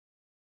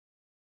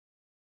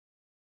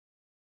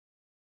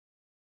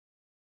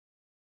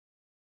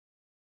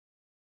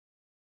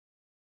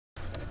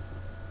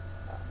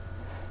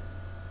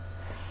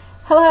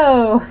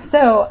Hello!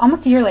 So,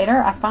 almost a year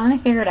later, I finally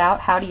figured out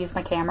how to use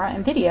my camera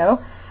and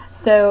video.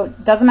 So,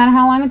 doesn't matter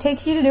how long it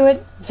takes you to do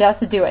it,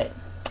 just do it.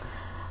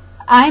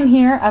 I'm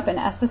here up in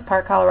Estes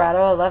Park,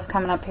 Colorado. I love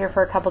coming up here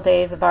for a couple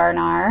days of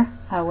R&R,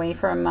 away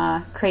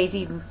from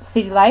crazy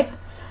city life.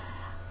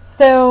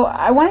 So,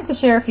 I wanted to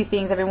share a few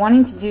things. I've been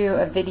wanting to do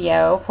a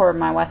video for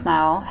my West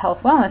Nile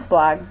Health Wellness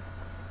blog.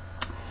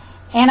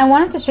 And I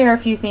wanted to share a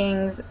few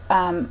things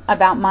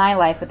about my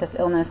life with this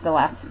illness the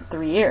last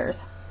 3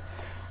 years.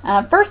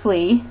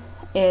 Firstly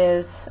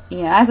is,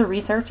 as a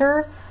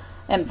researcher,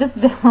 this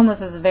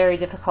illness is very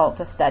difficult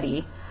to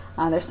study.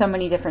 There's so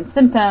many different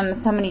symptoms,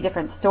 so many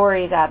different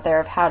stories out there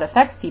of how it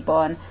affects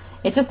people, and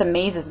it just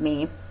amazes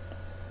me.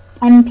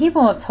 And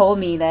people have told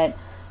me that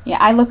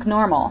I look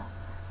normal,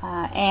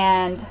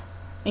 and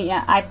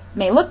I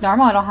may look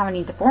normal, I don't have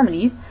any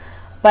deformities,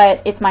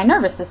 but it's my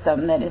nervous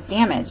system that is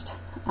damaged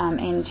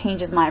and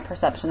changes my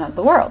perception of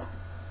the world.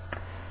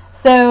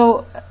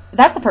 So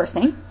that's the first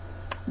thing.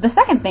 The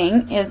second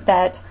thing is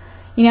that,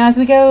 as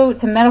we go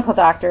to medical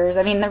doctors,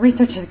 the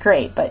research is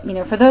great, but,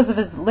 for those of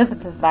us that live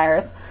with this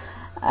virus,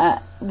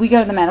 we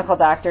go to the medical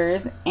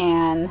doctors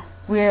and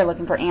we're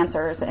looking for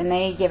answers, and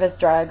they give us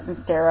drugs and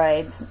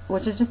steroids,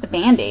 which is just a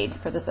Band-Aid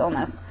for this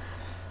illness.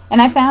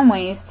 And I found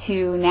ways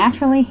to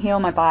naturally heal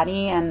my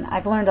body, and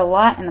I've learned a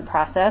lot in the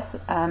process.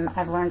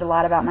 I've learned a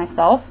lot about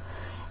myself,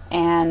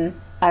 and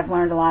I've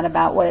learned a lot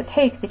about what it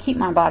takes to keep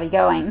my body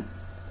going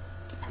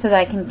so that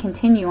I can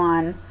continue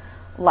on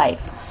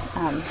life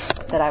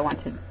that I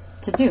want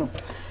to do.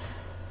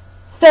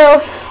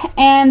 So,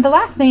 and the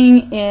last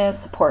thing is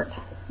support.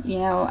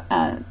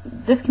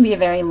 This can be a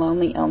very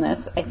lonely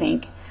illness, I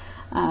think,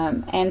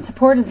 and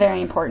support is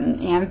very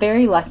important. I'm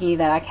very lucky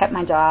that I kept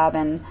my job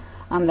and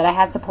that I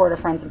had support of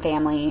friends and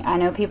family. I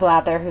know people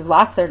out there who've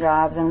lost their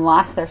jobs and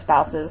lost their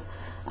spouses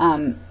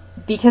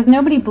because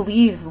nobody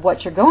believes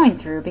what you're going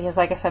through, because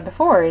like I said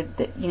before,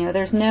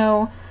 there's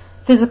no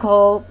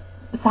physical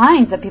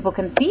signs that people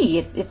can see.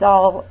 It's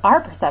all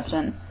our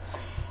perception.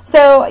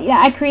 So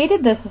I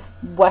created this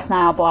West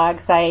Nile blog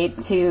site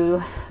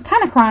to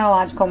kind of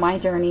chronological my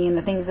journey and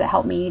the things that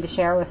help me to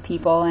share with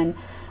people, and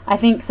I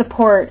think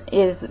support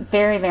is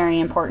very, very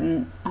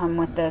important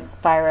with this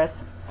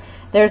virus.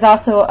 There's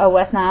also a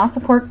West Nile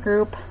support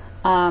group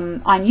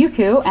on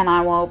YouTube, and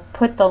I will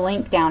put the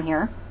link down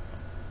here.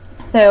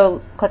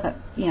 So click,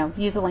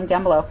 use the link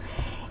down below.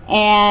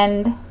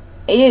 And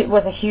it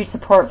was a huge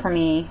support for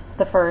me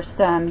the first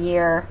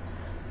year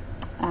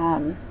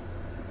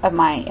of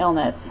my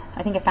illness.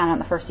 I think I found out in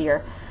the first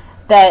year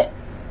that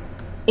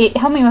it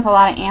helped me with a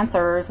lot of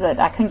answers that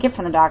I couldn't get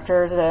from the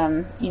doctors.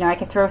 I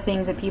could throw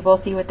things at people,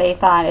 see what they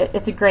thought. It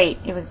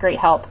was great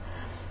help.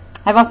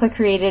 I've also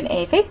created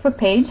a Facebook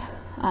page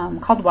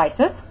called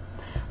WISUS,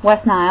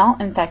 West Nile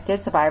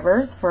Infected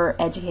Survivors for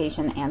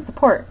Education and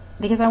Support,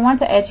 because I want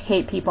to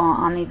educate people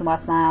on these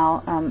West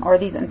Nile or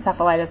these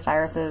encephalitis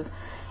viruses,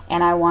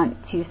 and I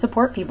want to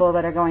support people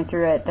that are going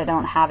through it that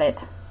don't have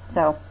it.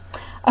 So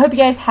I hope you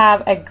guys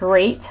have a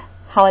great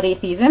holiday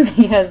season,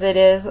 because it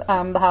is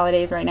the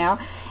holidays right now,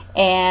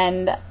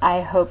 and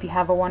I hope you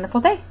have a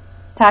wonderful day.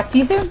 Talk to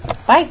you soon.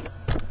 Bye.